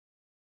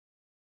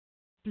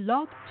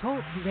Blog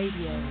Talk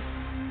Radio.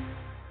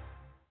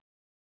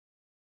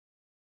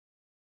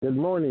 Good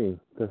morning.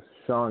 This is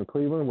Shawn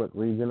Cleveland with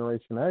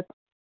Regeneration X,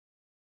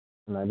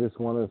 and I just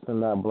want to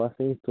send out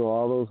blessings to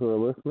all those who are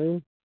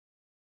listening,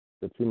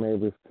 that you may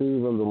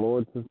receive of the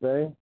Lord this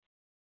day,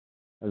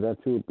 and that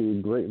you would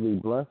be greatly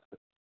blessed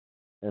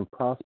and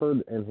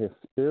prospered in His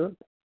Spirit.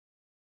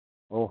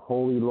 O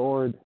Holy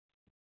Lord,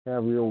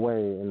 have your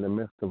way in the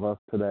midst of us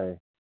today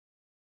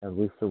as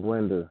we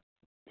surrender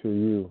to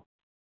you,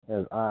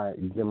 as I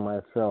give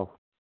myself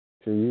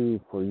to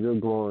you for your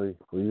glory,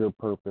 for your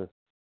purpose,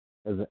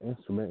 as an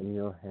instrument in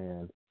your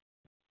hand.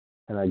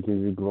 And I give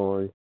you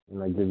glory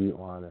and I give you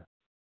honor.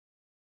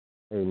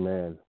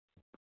 Amen.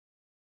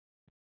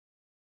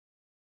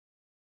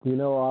 You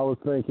know, I was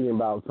thinking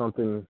about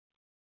something.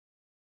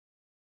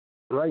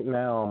 Right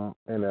now,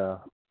 I'm in a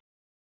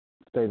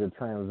state of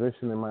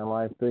transition in my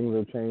life. Things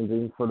are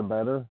changing for the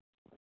better.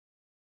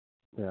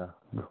 Yeah,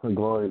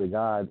 glory to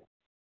God.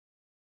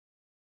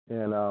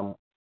 And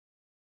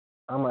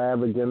I'm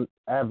an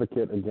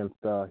advocate against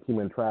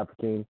human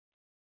trafficking.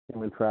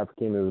 Human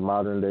trafficking is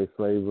modern-day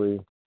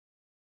slavery.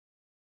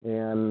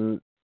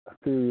 And a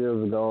few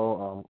years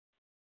ago,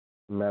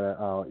 met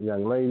a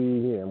young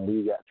lady, and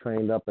we got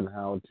trained up in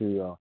how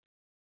to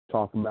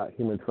talk about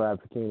human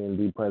trafficking and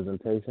do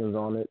presentations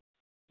on it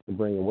to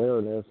bring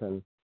awareness.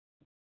 And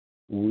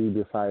we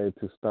decided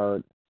to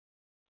start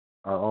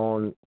our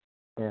own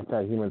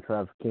anti-human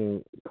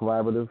trafficking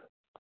collaborative.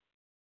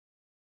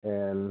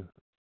 And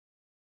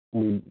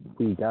we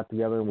got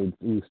together and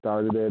we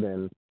started it,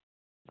 and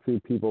a few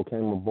people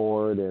came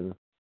aboard. And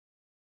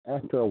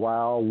after a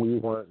while, we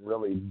weren't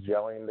really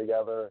gelling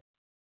together.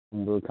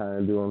 We were kind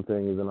of doing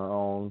things on our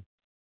own.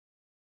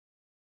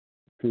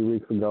 A few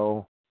weeks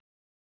ago,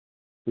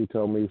 she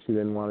told me she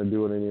didn't want to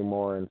do it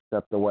anymore and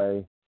stepped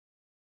away.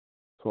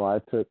 So I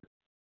took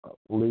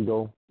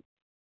legal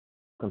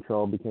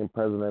control, became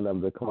president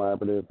of the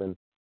collaborative, and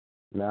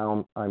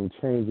now I'm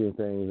changing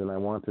things and I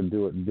want to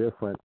do it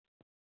different.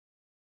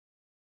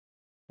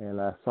 And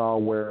I saw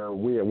where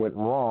we went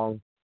wrong.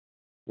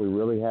 We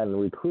really hadn't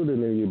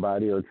recruited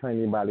anybody or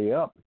trained anybody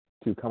up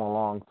to come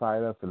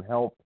alongside us and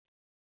help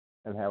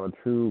and have a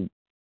true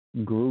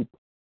group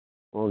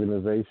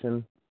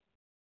organization.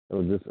 It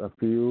was just a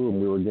few, and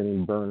we were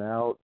getting burnt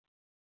out,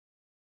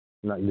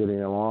 not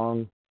getting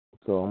along.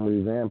 So I'm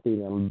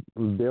revamping,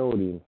 I'm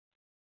building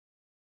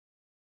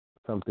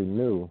something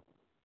new.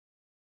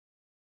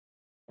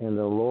 And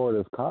the Lord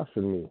has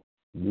cautioned me,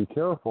 be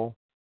careful.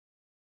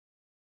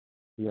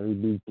 You got to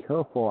be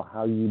careful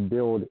how you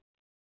build.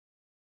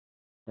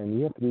 And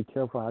you have to be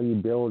careful how you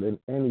build in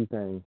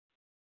anything,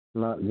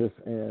 not just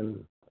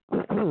in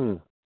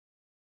an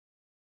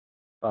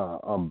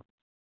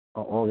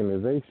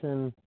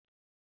organization,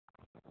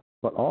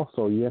 but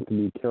also you have to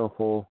be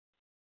careful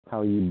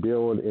how you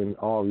build in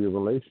all of your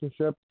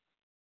relationships,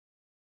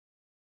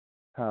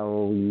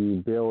 how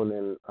you build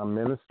in a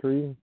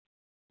ministry,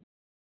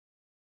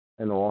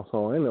 and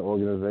also in an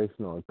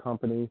organization or a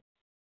company.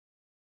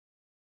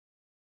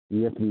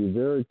 You have to be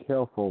very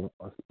careful,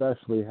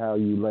 especially how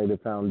you lay the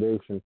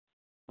foundation,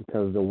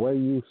 because the way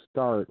you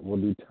start will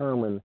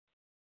determine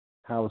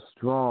how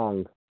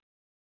strong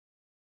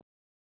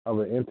of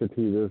an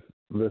entity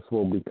this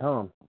will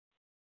become.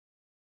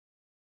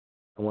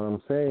 And what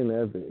I'm saying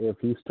is, if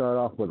you start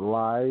off with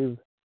lies,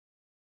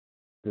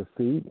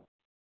 deceit,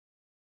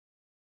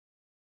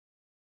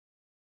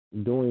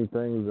 doing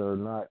things that are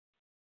not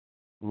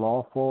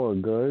lawful or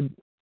good,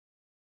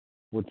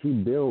 what you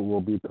build will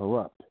be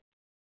corrupt.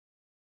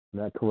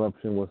 And that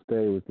corruption will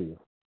stay with you.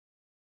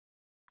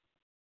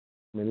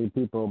 Many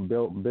people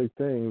built big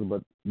things,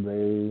 but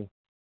they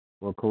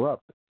were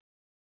corrupt.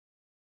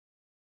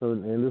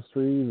 Certain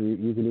industries,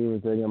 you can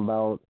even think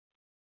about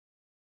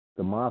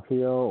the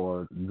mafia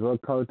or drug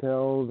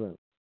cartels, and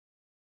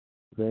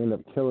they end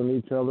up killing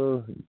each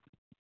other.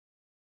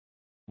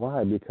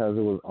 Why? Because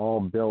it was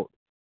all built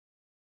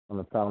on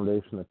the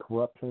foundation of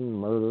corruption,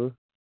 murder.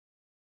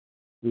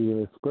 Even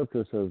the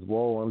scripture says,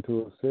 woe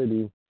unto a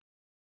city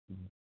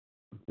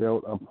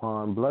built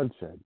upon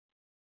bloodshed.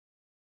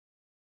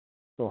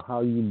 So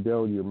how you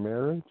build your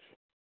marriage,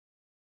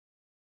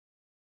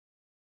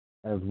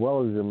 as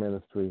well as your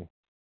ministry,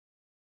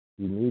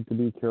 you need to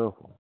be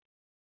careful.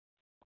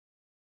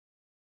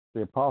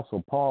 The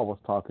Apostle Paul was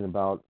talking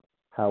about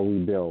how we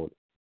build,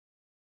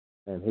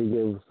 and he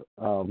gives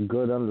a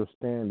good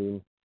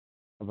understanding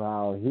of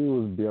how he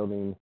was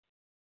building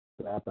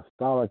the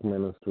apostolic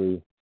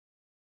ministry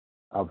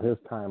of his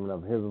time and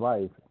of his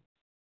life.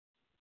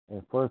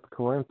 In 1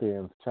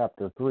 Corinthians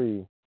chapter 3,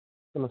 I'm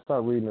going to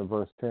start reading in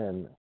verse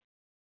 10.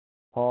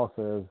 Paul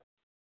says,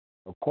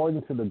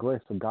 according to the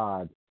grace of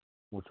God,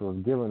 which was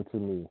given to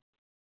me,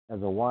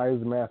 as a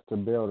wise master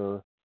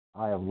builder,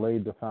 I have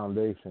laid the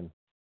foundation,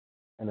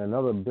 and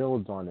another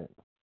builds on it.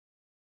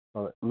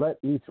 But let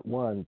each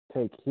one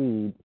take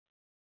heed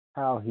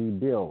how he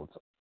builds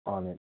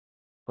on it,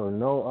 for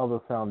no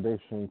other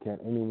foundation can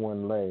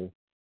anyone lay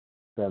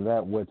than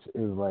that which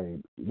is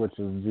laid, which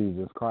is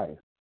Jesus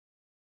Christ.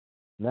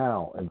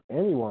 Now, if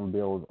anyone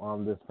builds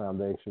on this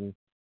foundation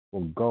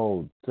with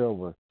gold,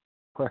 silver,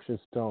 precious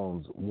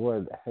stones,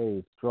 wood,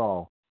 hay,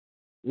 straw.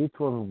 Each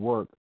one's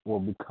work will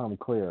become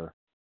clear,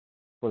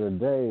 for the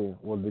day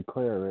will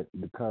declare it,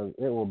 because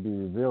it will be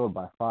revealed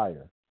by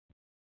fire.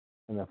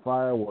 And the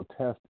fire will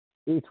test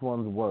each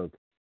one's work,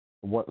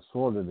 what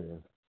sort it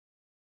is.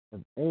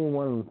 If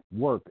anyone's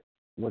work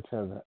which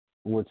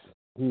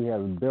he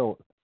has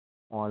built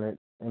on it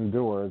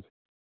endures,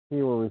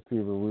 he will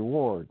receive a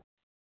reward.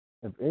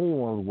 If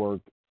anyone's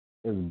work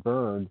is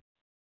burned,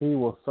 he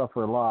will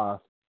suffer loss,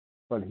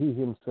 but he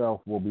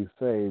himself will be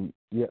saved,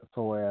 yet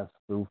so as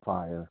through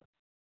fire.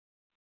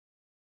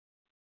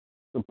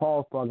 So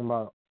Paul's talking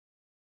about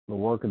the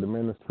work of the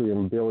ministry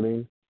and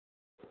building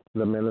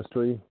the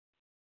ministry,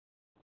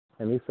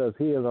 and he says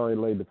he has already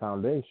laid the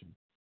foundation.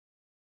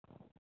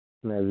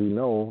 And as you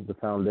know, the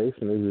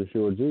foundation is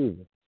Yeshua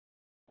Jesus.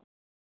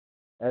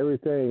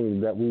 Everything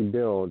that we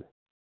build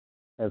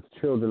as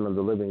children of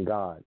the living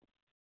God,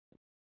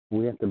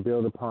 we have to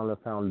build upon the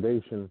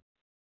foundation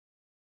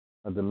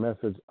of the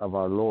message of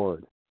our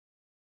Lord,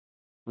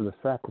 the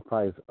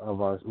sacrifice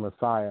of our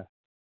Messiah.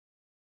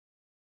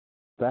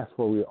 That's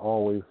where we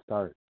always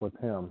start, with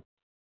him.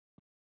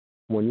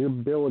 When you're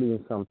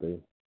building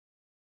something,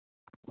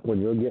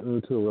 when you're getting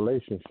into a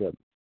relationship,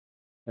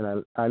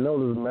 and I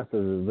know this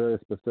message is very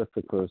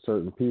specific for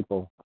certain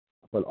people,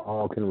 but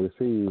all can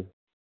receive.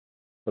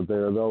 But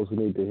there are those who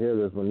need to hear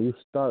this. When you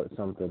start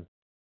something,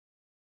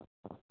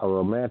 a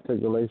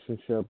romantic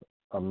relationship,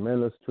 a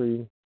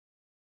ministry,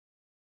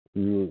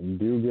 you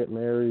do get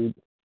married,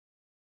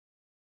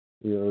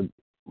 you're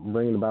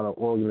bringing about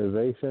an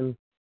organization,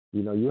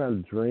 you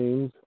have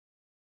dreams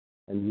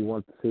and you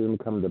want to see them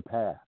come to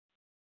pass.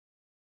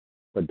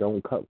 But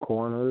don't cut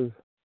corners.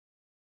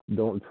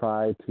 Don't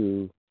try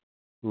to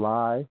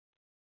lie.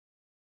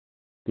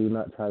 Do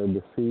not try to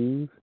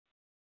deceive.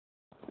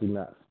 Do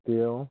not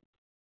steal.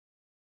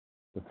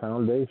 The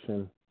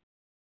foundation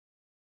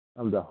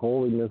of the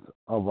holiness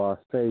of our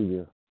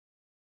Savior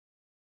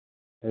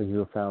is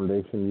your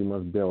foundation you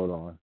must build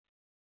on.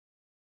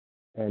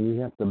 And you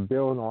have to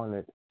build on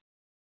it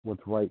with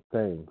right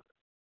things.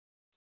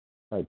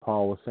 Like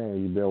Paul was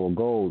saying, you build with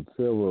gold,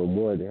 silver,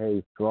 wood,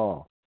 hay,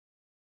 straw.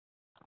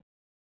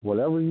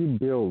 Whatever you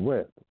build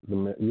with,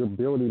 your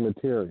building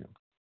material,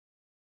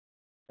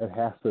 it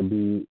has to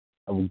be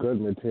of good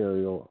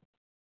material,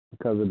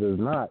 because it is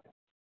not,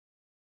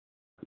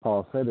 as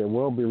Paul said, it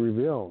will be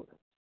revealed.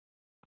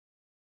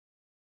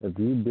 If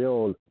you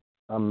build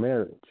a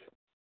marriage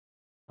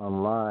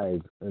on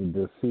lies and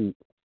deceit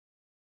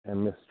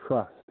and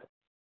mistrust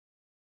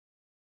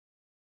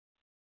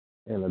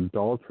and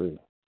adultery,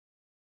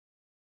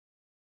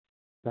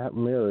 that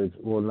marriage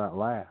will not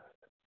last,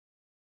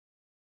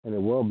 and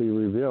it will be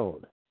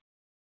revealed.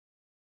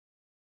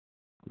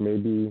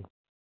 Maybe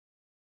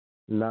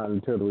not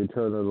until the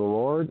return of the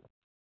Lord,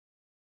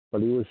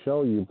 but he will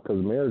show you,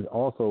 because marriage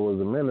also is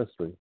a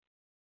ministry.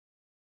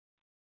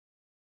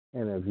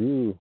 And if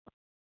you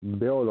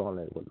build on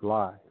it with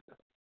lies,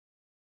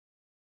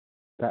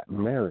 that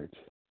marriage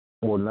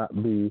will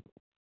not be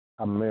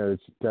a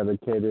marriage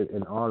dedicated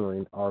and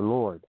honoring our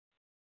Lord.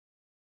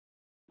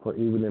 For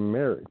even in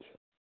marriage,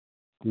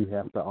 you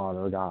have to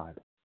honor God.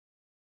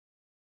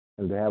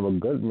 And to have a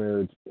good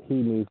marriage, he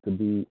needs to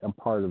be a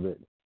part of it.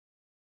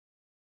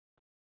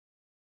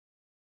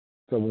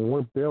 So when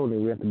we're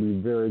building, we have to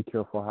be very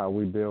careful how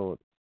we build.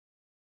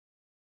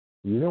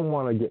 You don't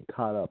want to get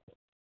caught up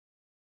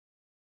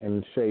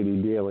in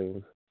shady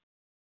dealings.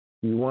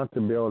 You want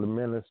to build a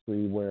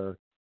ministry where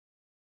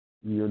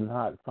you're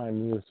not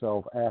finding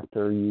yourself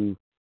after you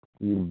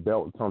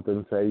built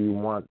something. Say you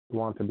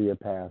want to be a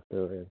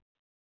pastor, and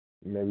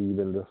maybe you've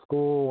been to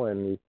school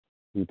and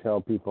you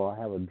tell people, I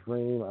have a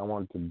dream, I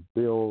want to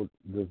build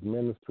this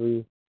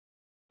ministry.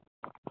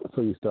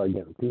 So you start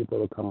getting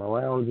people to come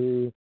around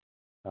you,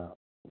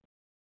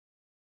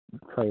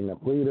 train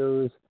up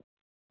leaders,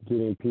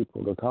 getting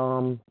people to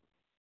come.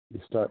 You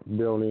start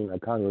building a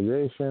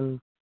congregation.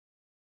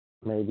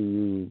 Maybe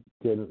you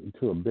get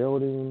into a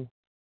building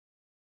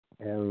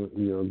and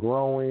you're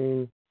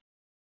growing,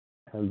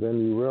 and then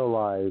you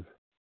realize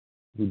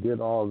you did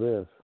all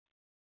this,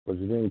 but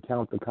you didn't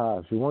count the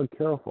cost. You weren't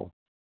careful.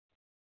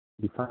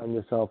 You find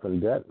yourself in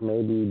debt,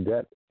 maybe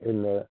debt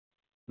in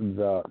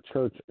the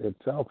church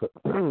itself,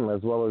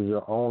 as well as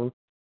your own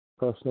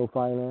personal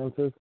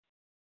finances,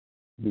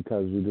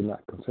 because you did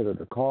not consider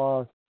the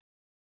cost.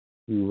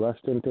 You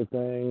rushed into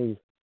things.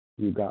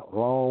 You got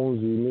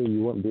loans you knew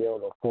you wouldn't be able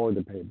to afford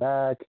to pay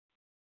back.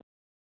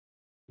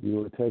 You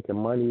were taking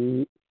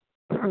money,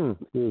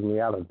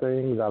 out of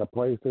things, out of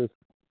places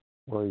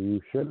where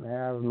you shouldn't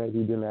have. Maybe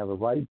you didn't have a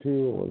right to.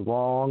 It was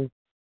wrong.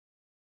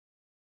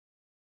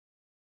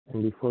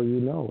 And before you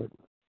know it,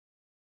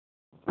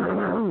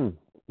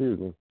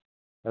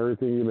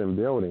 everything you've been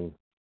building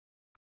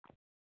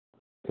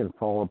can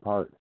fall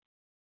apart,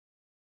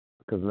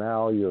 because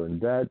now you're in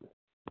debt.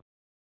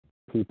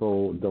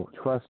 People don't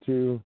trust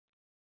you.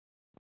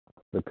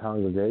 The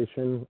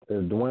congregation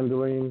is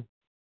dwindling.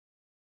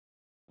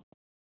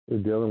 You're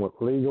dealing with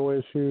legal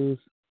issues.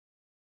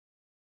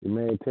 You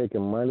may have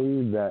taken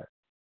money that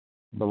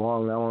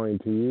belong not only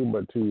to you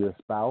but to your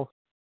spouse,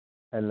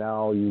 and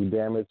now you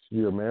damaged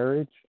your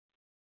marriage.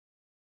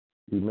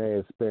 You may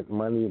have spent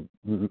money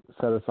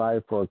set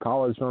aside for a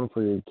college fund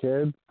for your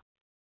kids.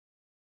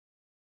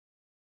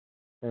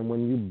 And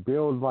when you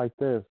build like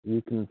this,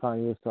 you can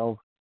find yourself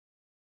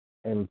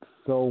in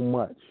so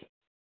much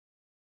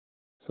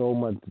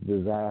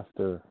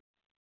disaster,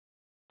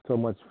 so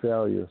much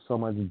failure, so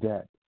much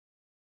debt,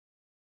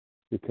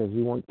 because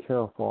you weren't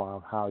careful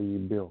of how you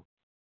built.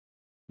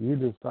 You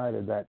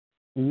decided that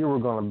you were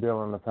going to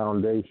build on the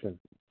foundation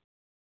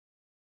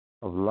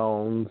of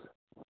loans,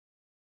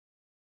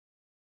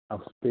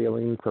 of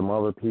stealing from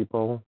other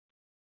people,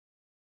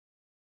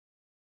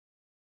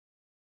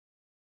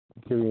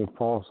 giving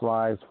false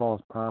lies,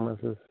 false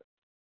promises,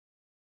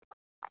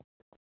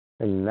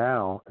 and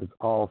now it's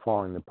all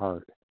falling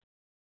apart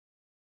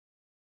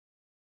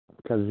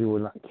because you were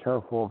not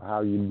careful of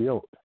how you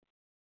built.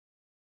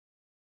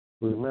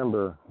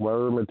 Remember,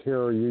 whatever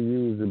material you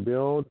use to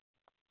build,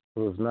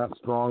 if it's not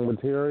strong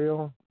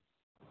material,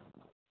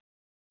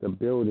 the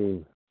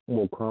building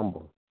will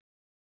crumble.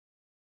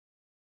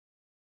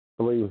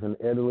 I believe in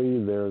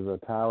Italy there's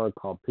a tower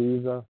called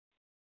Pisa,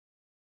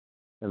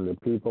 and the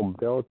people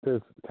built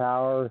this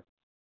tower,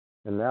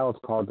 and now it's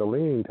called the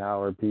Leaning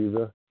Tower of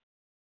Pisa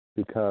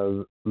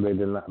because they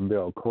did not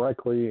build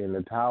correctly in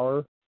the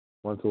tower.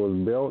 Once it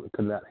was built, it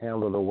could not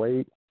handle the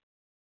weight,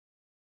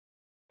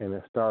 and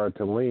it started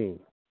to lean.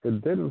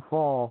 It didn't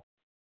fall,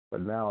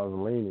 but now it's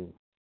leaning.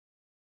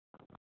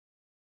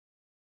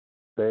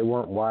 They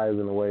weren't wise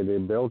in the way they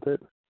built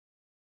it,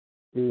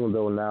 even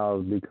though now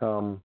it's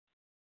become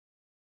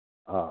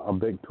a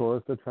big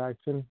tourist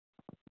attraction.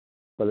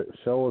 But it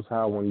shows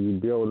how when you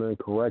build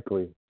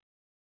incorrectly,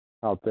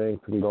 how things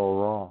can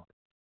go wrong.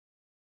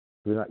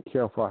 If you're not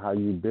careful how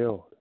you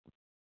build.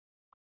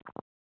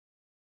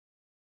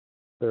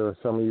 There are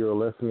some of you are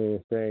listening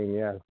and saying,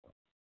 yes,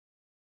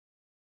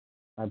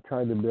 I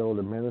tried to build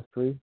a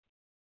ministry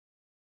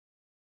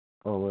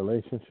or a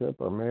relationship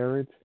or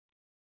marriage,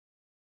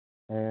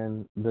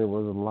 and there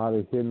was a lot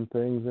of hidden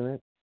things in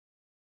it,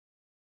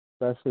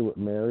 especially with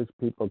marriage.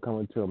 People come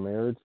into a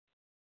marriage,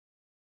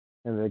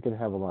 and they can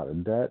have a lot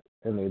of debt,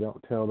 and they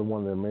don't tell the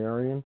one they're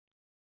marrying.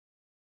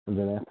 And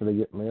then after they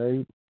get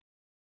married,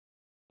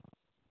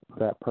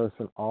 that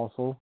person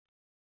also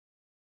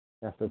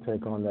has to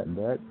take on that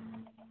debt.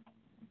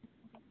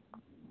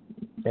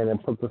 And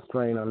it puts a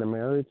strain on the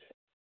marriage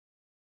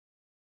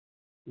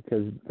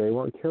because they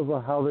weren't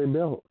careful how they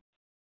built.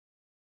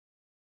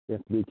 You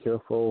have to be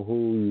careful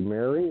who you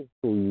marry,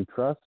 who you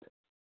trust.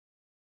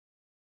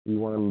 You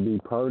want to be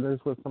partners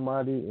with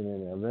somebody in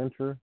an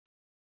adventure.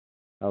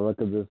 I look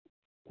at this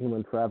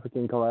human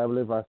trafficking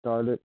collaborative I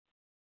started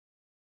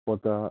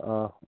with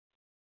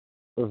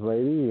this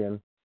lady,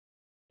 and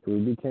we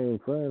became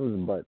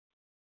friends, but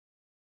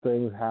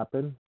things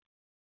happened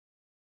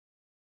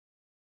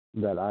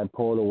that I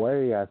pulled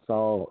away. I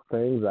saw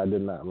things I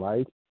did not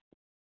like,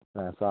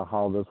 and I saw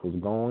how this was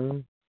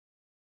going.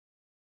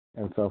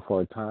 And so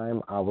for a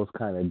time, I was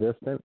kind of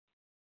distant,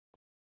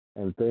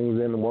 and things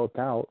didn't work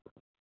out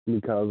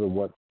because of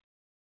what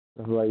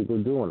this lady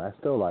was doing. I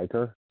still like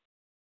her,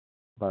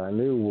 but I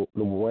knew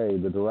the way,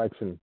 the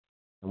direction,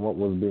 and what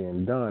was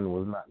being done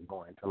was not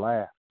going to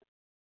last.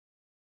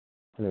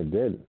 And it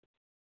didn't.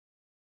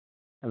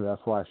 And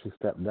that's why she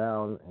stepped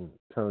down and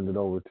turned it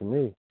over to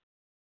me.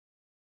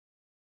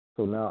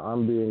 So now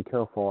I'm being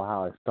careful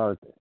how I start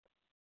this.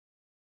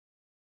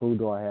 Who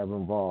do I have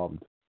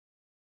involved?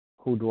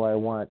 Who do I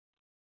want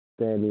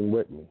standing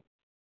with me?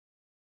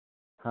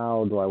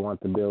 How do I want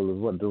to build this?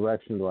 What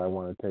direction do I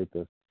want to take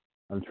this?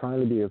 I'm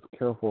trying to be as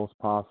careful as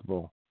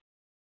possible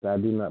that I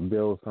do not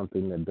build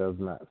something that does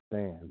not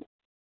stand.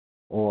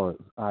 Or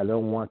I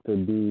don't want to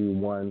be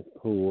one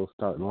who will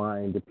start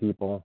lying to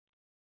people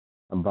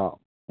about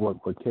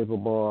what we're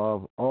capable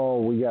of.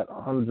 Oh, we got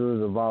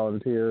hundreds of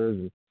volunteers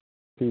and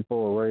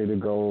people are ready to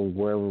go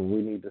wherever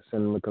we need to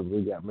send them because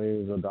we got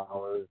millions of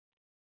dollars.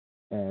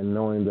 And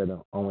knowing that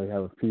I only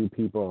have a few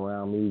people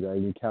around me that I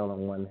can count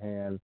on one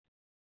hand,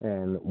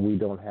 and we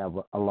don't have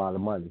a lot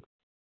of money.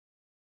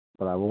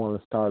 But I want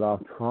to start off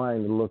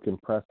trying to look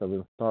impressive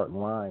and start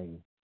lying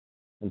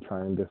and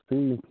trying to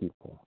deceive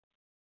people.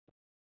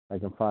 I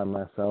can find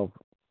myself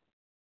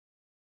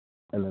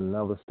in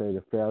another state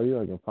of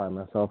failure. I can find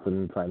myself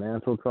in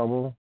financial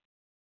trouble,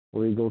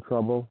 legal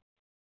trouble.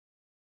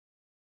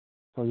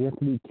 So you have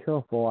to be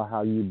careful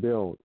how you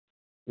build,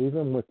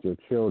 even with your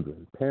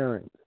children,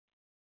 parents.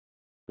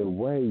 The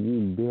way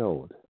you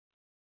build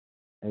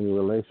and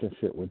your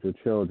relationship with your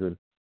children,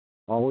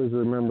 always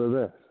remember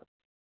this.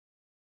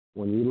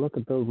 When you look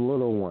at those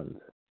little ones,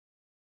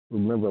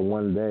 remember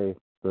one day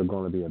they're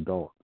going to be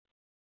adults.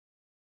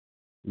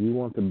 You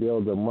want to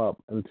build them up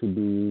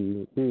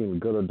into being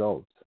good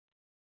adults,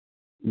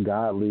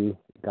 godly,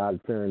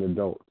 God-fearing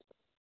adults.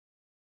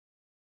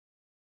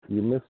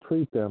 You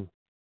mistreat them,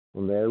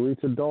 when they reach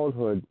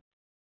adulthood,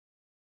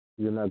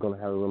 you're not going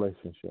to have a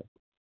relationship.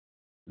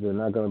 They're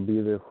not going to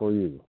be there for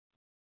you.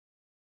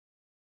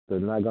 They're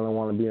not going to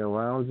want to be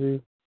around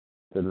you.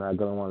 They're not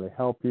going to want to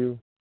help you.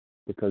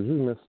 because you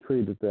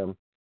mistreated them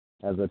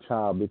as a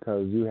child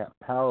because you have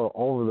power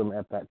over them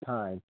at that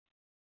time,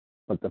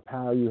 but the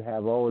power you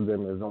have over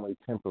them is only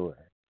temporary.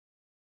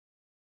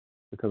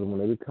 Because when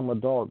they become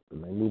adults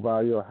and they move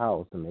out of your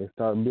house and they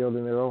start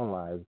building their own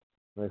lives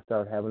and they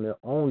start having their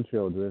own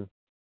children,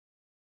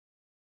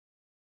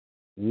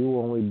 you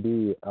will only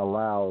be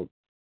allowed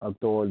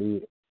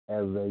authority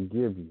as they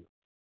give you.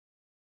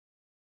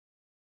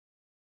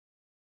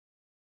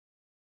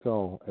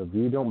 So if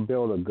you don't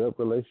build a good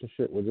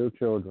relationship with your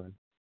children,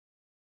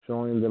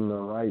 showing them the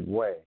right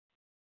way,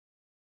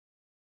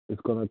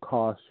 it's going to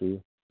cost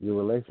you your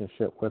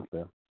relationship with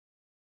them.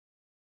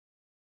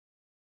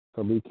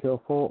 So be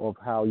careful of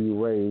how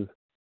you raise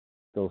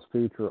those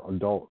future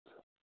adults.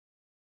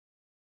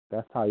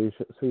 That's how you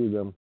should see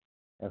them,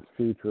 as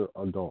future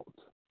adults.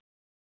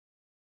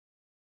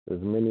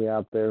 There's many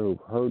out there who've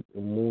hurt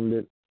and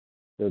wounded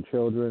their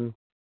children,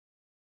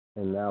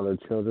 and now their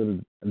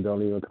children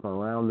don't even come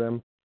around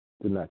them,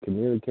 do not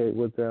communicate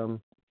with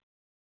them.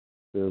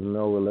 There's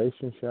no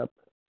relationship,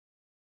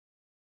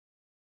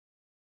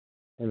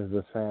 and it's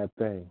a sad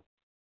thing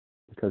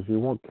because you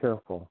weren't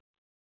careful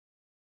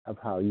of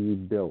how you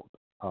built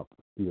up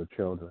your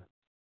children.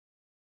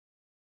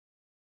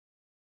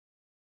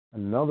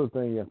 Another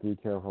thing you have to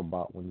be careful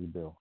about when you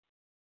build,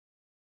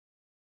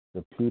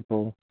 the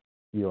people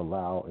you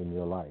allow in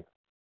your life,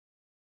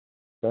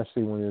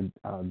 especially when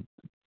you're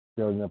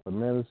building up a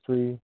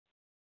ministry,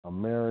 a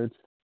marriage.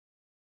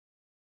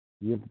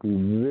 You have to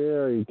be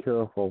very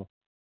careful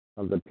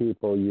of the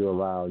people you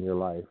allow in your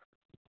life.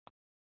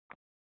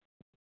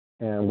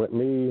 And with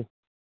me,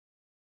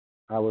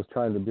 I was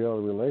trying to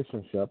build a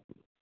relationship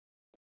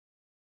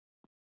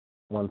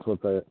once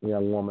with a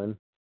young woman,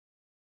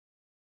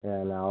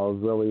 and I was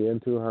really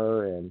into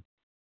her, and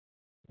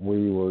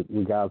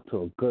we got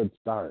to a good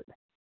start.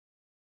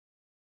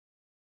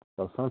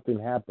 So something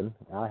happened.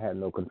 I had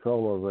no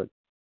control over it.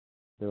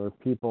 There were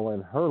people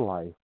in her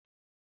life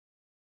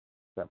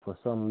that for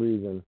some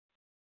reason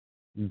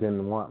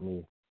didn't want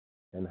me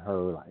in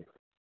her life.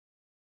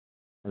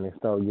 And they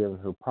started giving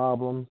her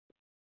problems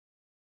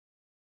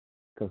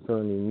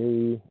concerning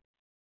me.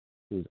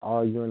 She was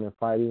arguing and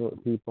fighting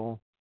with people.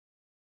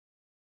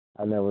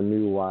 I never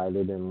knew why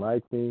they didn't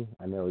like me.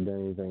 I never did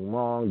anything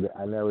wrong.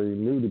 I never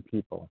even knew the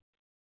people.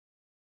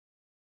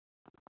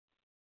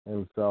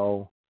 And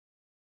so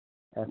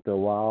after a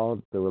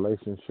while, the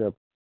relationship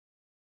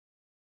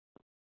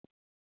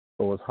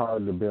was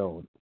hard to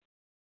build.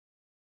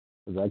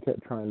 As I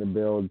kept trying to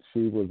build,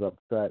 she was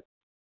upset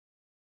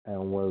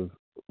and was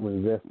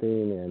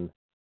resisting, and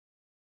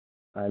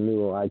I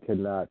knew I could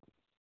not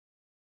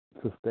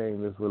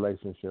sustain this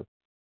relationship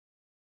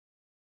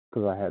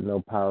because I had no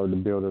power to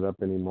build it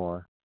up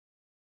anymore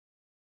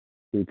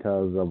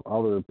because of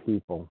other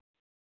people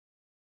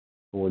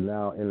who were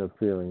now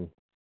interfering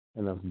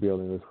in us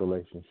building this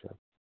relationship.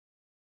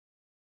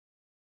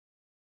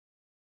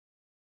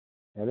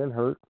 And it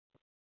hurt,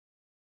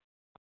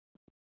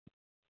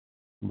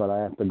 but I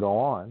have to go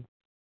on.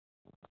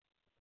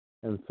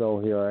 And so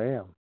here I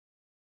am.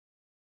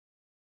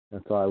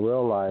 And so I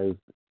realized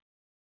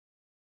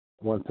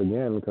once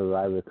again, because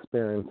I've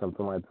experienced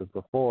something like this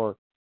before,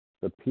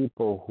 the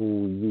people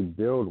who you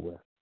build with,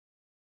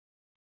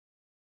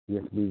 you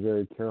have to be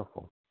very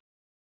careful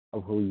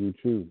of who you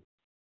choose.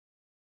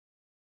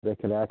 They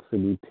could actually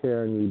be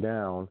tearing you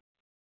down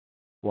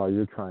while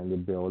you're trying to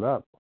build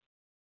up.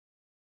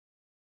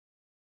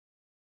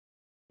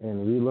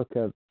 And we look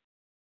at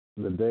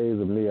the days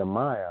of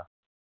Nehemiah,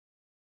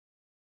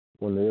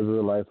 when the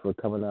Israelites were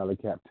coming out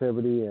of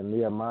captivity, and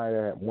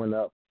Nehemiah went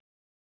up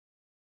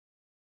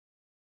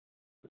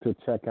to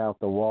check out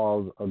the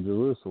walls of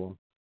Jerusalem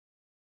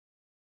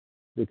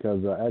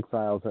because the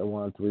exiles had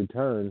wanted to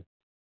return,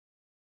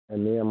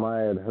 and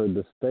Nehemiah had heard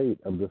the state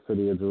of the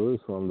city of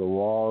Jerusalem. The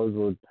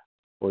walls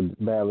were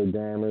badly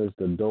damaged,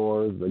 the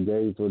doors, the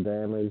gates were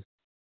damaged,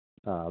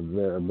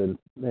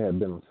 they had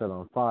been set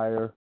on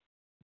fire,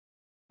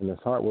 and his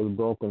heart was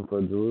broken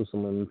for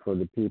Jerusalem and for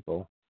the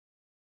people.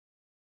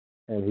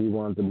 And he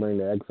wanted to bring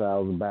the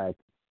exiles back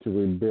to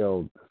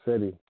rebuild the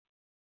city.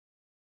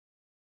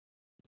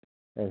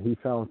 And he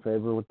found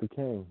favor with the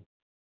king.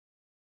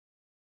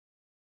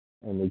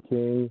 And the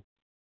king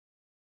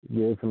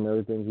gave him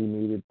everything he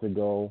needed to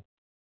go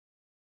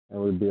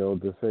and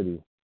rebuild the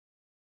city.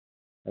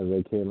 As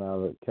they came out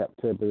of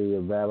captivity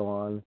of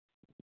Babylon,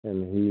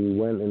 and he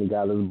went and he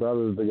got his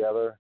brothers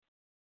together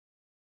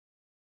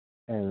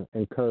and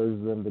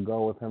encouraged them to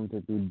go with him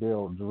to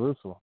rebuild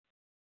Jerusalem.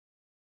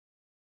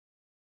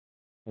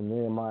 In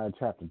Nehemiah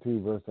chapter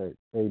 2, verse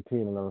 18,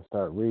 I'm going to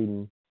start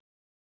reading.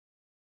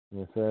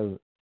 And it says,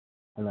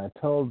 "And I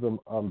told them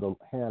of the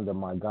hand of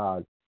my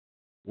God,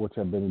 which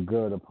had been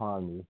good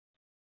upon me,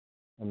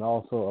 and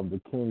also of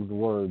the king's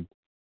words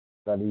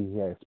that he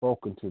had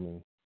spoken to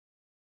me.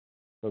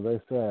 So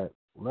they said,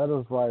 let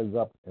us rise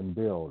up and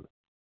build.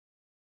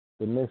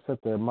 Then they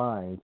set their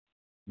minds,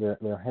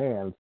 their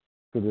hands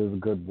to this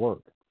good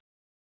work.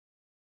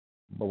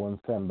 But when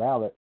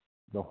Sanballat,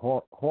 the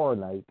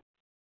Horonite,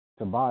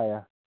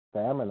 Tobiah, the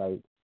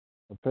Ammonite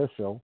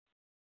official,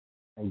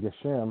 And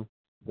Geshem,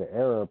 the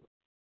Arab,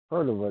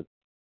 heard of it.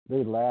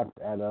 They laughed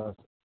at us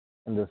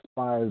and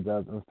despised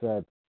us and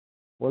said,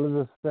 "What is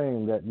this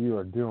thing that you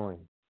are doing?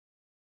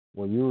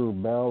 Will you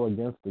rebel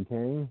against the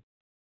king?"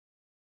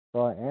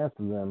 So I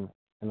answered them,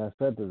 and I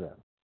said to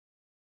them,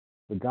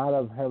 "The God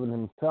of heaven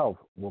himself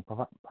will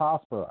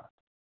prosper us.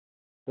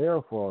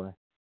 Therefore,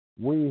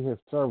 we, his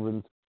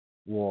servants,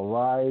 will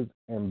arise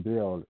and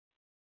build.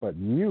 But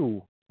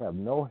you have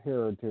no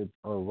heritage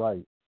or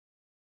right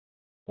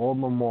or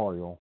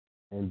memorial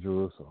in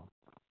Jerusalem."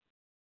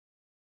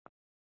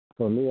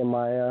 So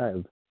Nehemiah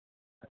has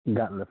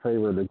gotten the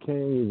favor of the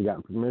king. He's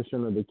gotten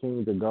permission of the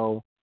king to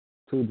go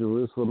to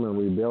Jerusalem and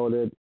rebuild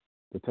it,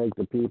 to take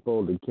the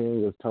people. The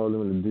king has told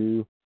him to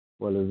do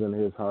what is in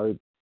his heart,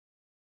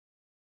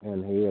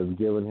 and he has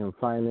given him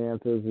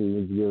finances.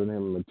 He's given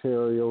him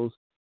materials,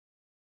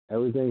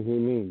 everything he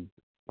needs.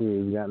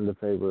 He's gotten the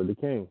favor of the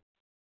king.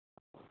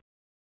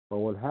 But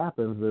what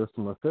happens, there's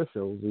some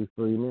officials, these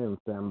three men,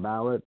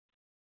 Sanballat,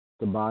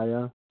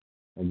 Tobiah,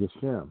 and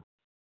Geshem.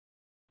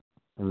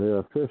 And they're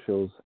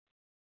officials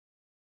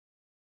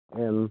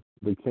in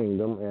the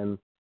kingdom, and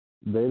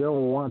they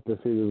don't want to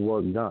see this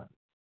work done.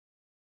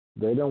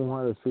 They don't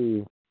want to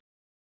see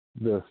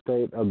the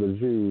state of the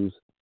Jews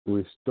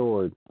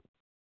restored.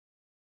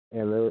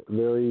 And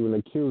they're even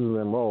accusing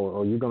them, oh,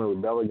 are you going to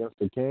rebel against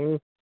the king?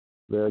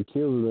 They're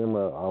accusing them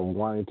of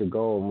wanting to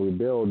go and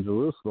rebuild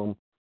Jerusalem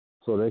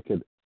so they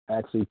could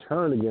actually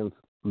turn against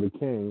the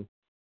king.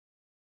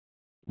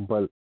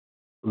 But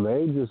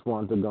they just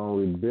want to go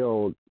and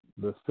rebuild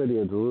the city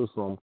of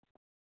Jerusalem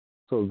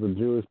so the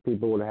Jewish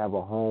people would have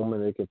a home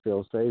and they could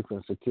feel safe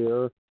and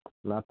secure,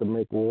 not to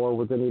make war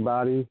with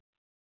anybody.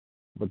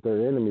 But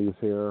their enemies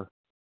here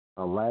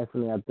are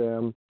laughing at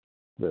them.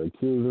 They're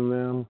accusing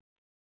them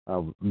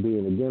of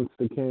being against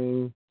the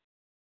king.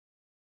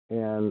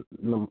 And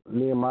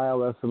Nehemiah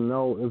lets them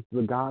know it's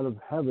the God of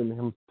heaven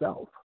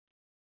himself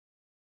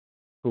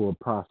who will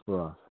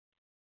prosper us.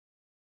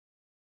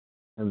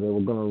 And they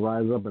were going to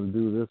rise up and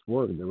do this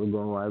work. They were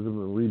going to rise up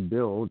and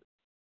rebuild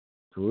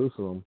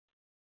Jerusalem.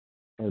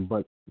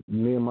 But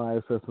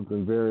Nehemiah says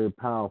something very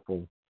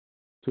powerful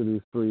to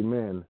these three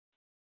men.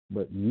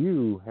 But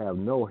you have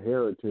no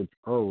heritage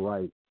or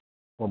right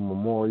or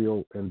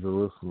memorial in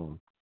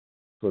Jerusalem.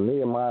 So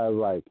Nehemiah is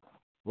like,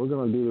 we're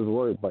going to do this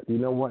work, but you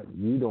know what?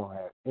 You don't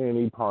have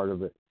any part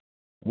of it.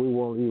 We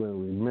won't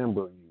even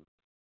remember you.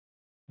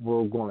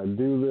 We're going to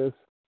do this,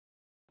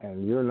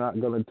 and you're not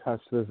going to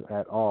touch this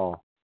at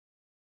all.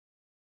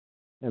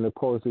 And of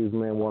course, these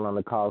men went on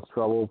to cause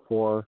trouble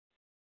for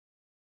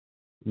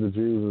the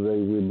Jews as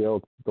they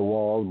rebuilt the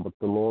walls, but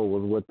the Lord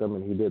was with them,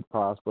 and he did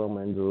prosper them,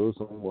 and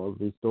Jerusalem was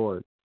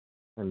restored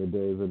in the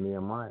days of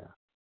Nehemiah.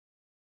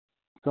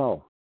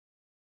 So,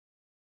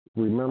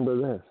 remember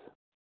this.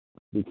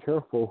 Be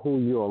careful who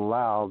you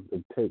allow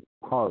to take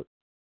part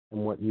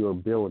in what you are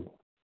building.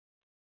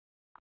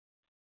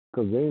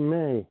 Because they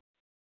may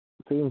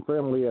seem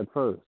friendly at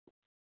first,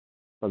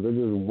 but they're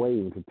just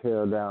waiting to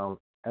tear down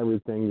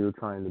everything you're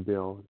trying to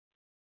build.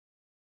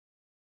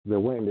 They're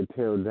waiting to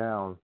tear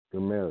down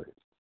your marriage.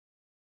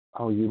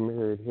 Oh, you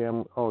married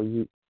him. Oh,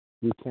 you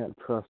can't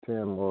trust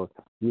him. Or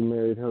you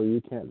married her. You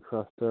can't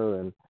trust her.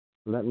 And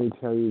let me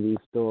tell you these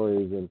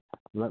stories. And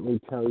let me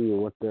tell you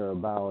what they're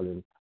about.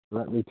 And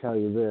let me tell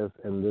you this.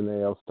 And then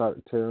they'll start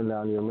tearing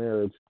down your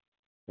marriage.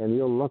 And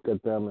you'll look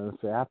at them and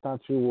say, I thought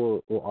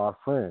you were our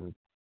friend.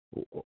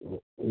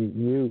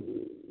 You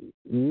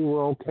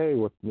were okay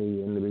with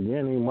me in the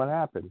beginning. What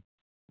happened?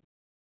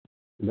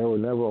 They were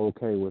never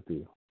okay with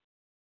you.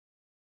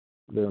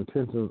 Their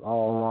intentions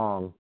all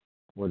along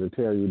were to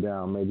tear you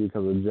down, maybe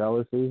because of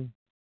jealousy,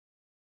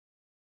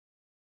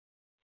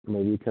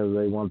 maybe because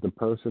they want the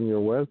person you're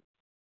with.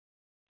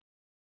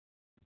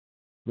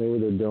 Maybe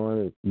they're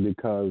doing it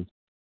because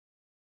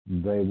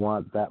they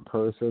want that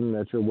person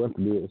that you're with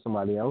to be with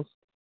somebody else.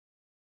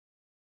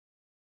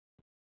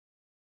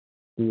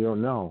 You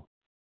don't know.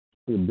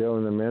 You're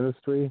building a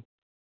ministry.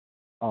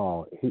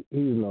 Oh, he's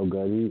no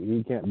good.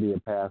 He can't be a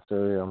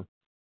pastor.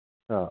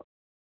 That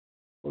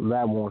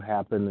won't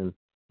happen.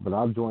 But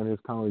I'll join his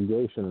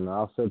congregation and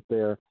I'll sit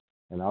there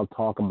and I'll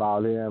talk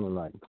about him and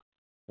like,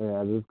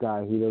 yeah, this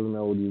guy, he doesn't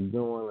know what he's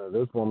doing, or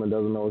this woman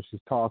doesn't know what she's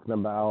talking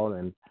about,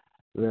 and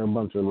they're a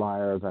bunch of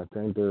liars. I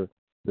think they're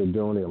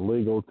doing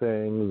illegal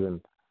things,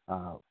 and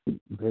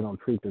they don't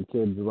treat their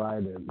kids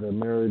right. Their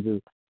marriage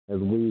is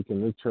weak,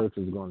 and this church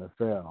is going to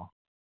fail.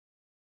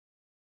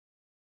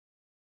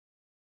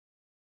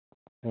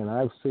 And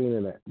I've seen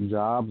it at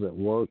jobs, at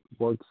work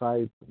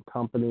sites,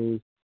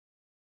 companies,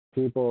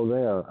 people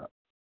there.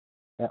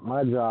 At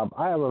my job,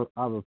 I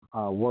have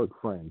a work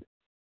friend,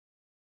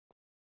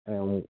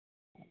 and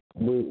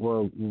we've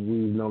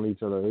known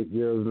each other 8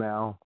 years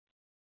now,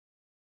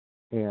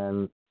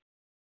 and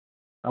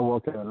I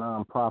work at a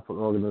nonprofit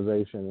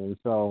organization, and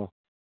so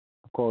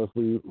of course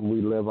we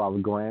live off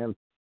grants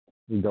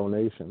and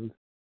donations.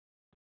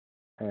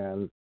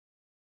 And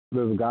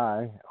this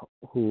guy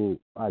who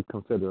I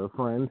consider a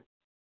friend,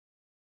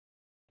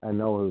 I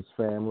know his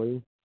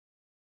family,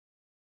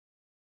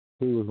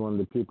 He was one of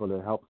the people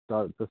that helped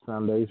start this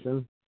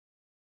foundation,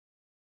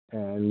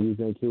 and you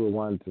think he would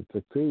want to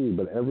succeed,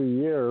 but every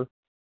year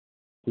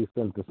he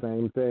sent the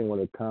same thing when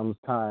it comes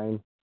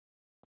time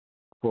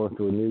for us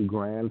to renew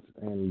grants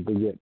and to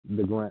get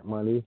the grant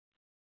money.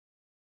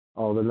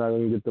 Oh, they're not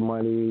going to get the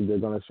money. They're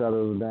going to shut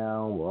us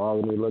down. We're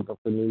all going to be looking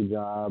for new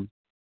jobs.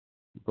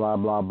 Blah,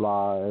 blah,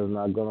 blah. It's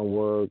not going to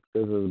work.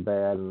 This is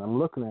bad. And I'm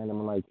looking at him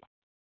and like,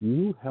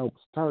 you helped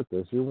start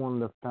this. You're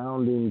one of the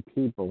founding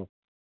people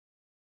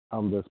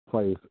of this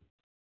place.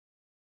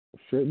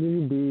 Shouldn't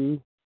you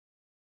be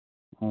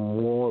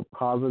more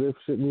positive?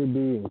 Shouldn't you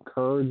be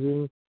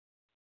encouraging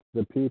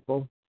the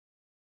people?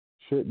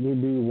 Shouldn't you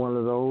be one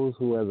of those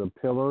who, as a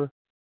pillar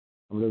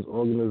of this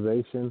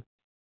organization,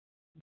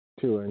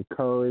 to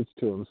encourage,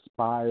 to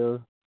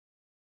inspire,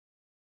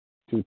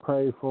 to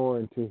pray for,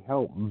 and to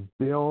help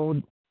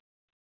build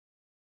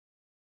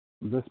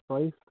this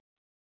place?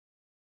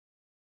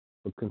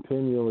 But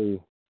continually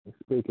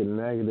speaking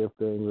negative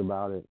things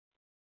about it.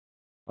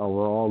 Oh,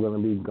 we're all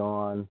going to be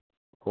gone.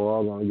 We're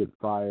all going to get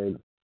fired.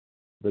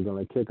 They're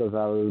going to kick us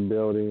out of the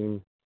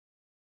building.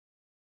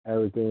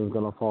 Everything's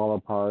going to fall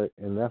apart.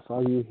 And that's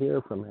all you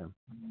hear from him.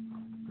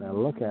 And I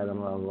look at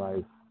him and I'm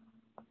like,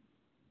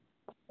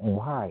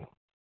 why?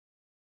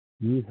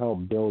 You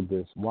helped build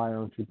this. Why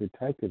aren't you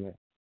protecting it?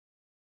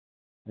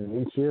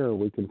 And each year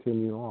we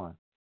continue on,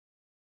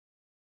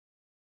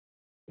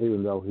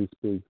 even though he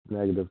speaks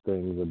negative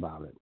things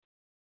about it.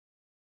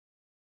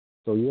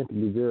 So you have to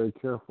be very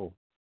careful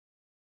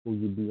who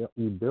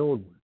you build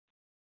with.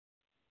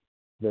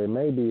 They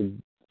may be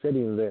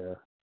sitting there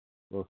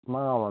with a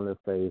smile on their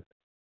face,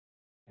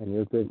 and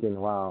you're thinking,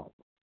 wow,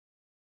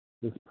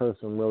 this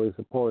person really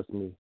supports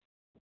me.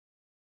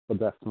 But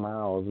that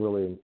smile is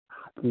really an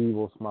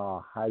evil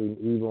smile, hiding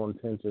evil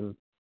intentions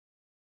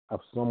of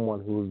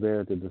someone who's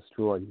there to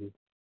destroy you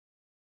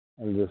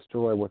and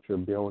destroy what you're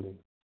building.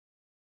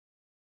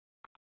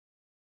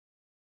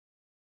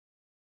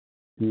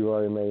 You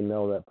already may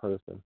know that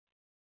person.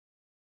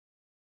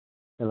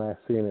 And I've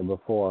seen it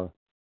before.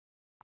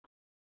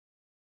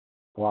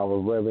 While I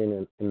was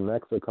living in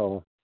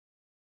Mexico,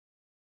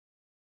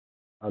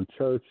 a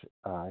church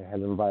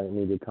had invited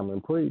me to come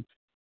and preach.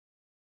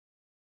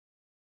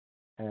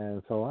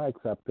 And so I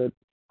accepted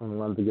and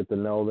wanted to get to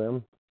know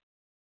them.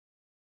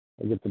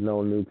 I get to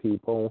know new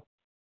people.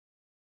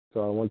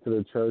 So I went to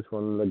the church.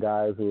 One of the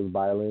guys who was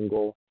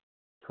bilingual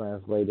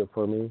translated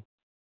for me.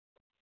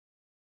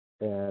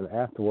 And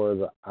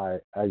afterwards, I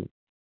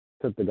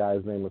took the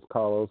guy's name was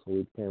Carlos.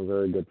 We became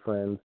very good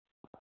friends.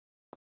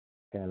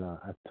 And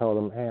I told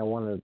him, hey, I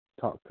want to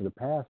talk to the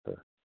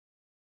pastor.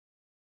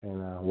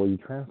 And will you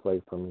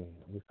translate for me?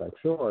 He's like,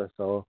 sure.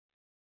 So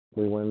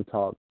we went and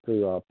talked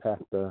to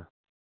Pastor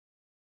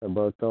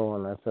Alberto,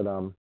 and I said,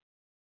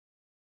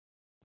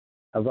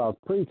 as I was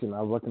preaching,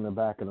 I was looking in the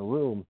back of the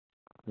room,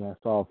 and I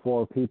saw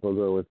 4 people.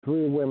 There were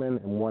 3 women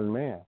and 1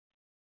 man.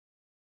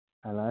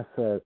 And I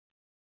said,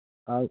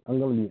 I'm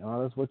going to be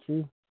honest with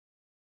you.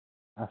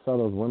 I saw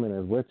those women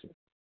as witches.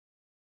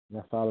 And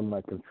I saw them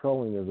like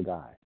controlling this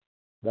guy.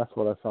 That's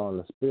what I saw in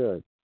the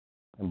spirit.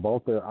 And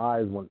both their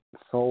eyes went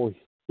so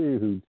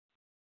huge.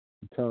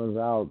 It turns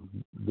out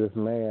this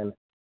man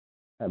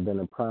had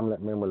been a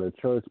prominent member of the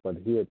church, but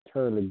he had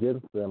turned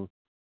against them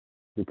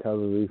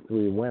because of these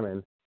 3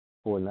 women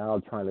who were now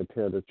trying to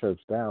tear the church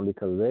down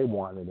because they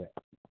wanted it.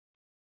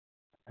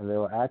 And they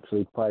were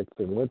actually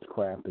practicing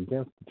witchcraft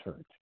against the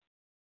church.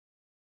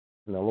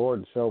 And the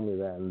Lord showed me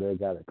that, and they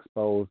got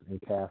exposed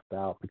and cast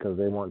out because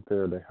they weren't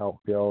there to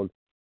help build.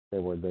 They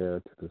were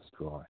there to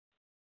destroy.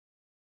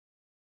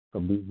 So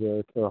be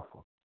very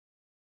careful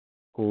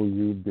who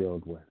you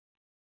build with.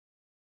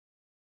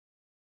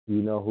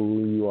 You know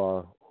who you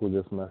are, who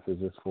this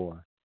message is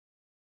for.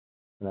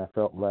 And I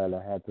felt glad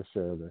I had to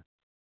share this.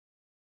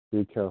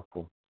 Be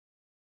careful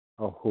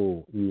of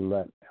who you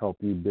let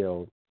help you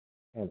build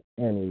in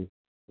any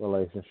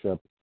relationship,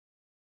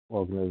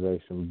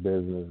 organization,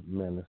 business,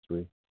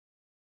 ministry.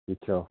 Be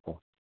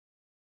careful.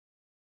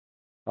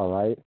 All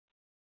right?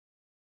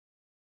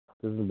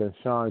 This has been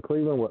Shawn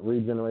Cleveland with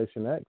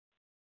Regeneration X.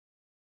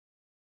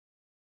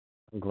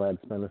 I'm glad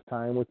to spend this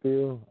time with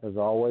you. As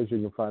always, you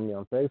can find me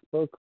on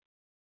Facebook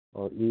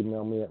or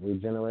email me at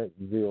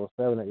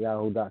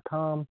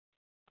regenerate07@yahoo.com.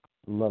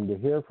 I'd love to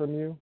hear from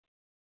you.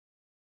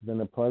 It's been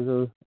a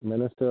pleasure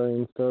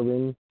ministering,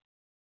 serving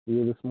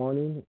you this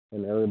morning.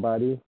 And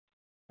everybody,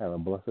 have a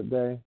blessed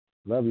day.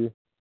 Love you.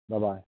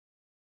 Bye-bye.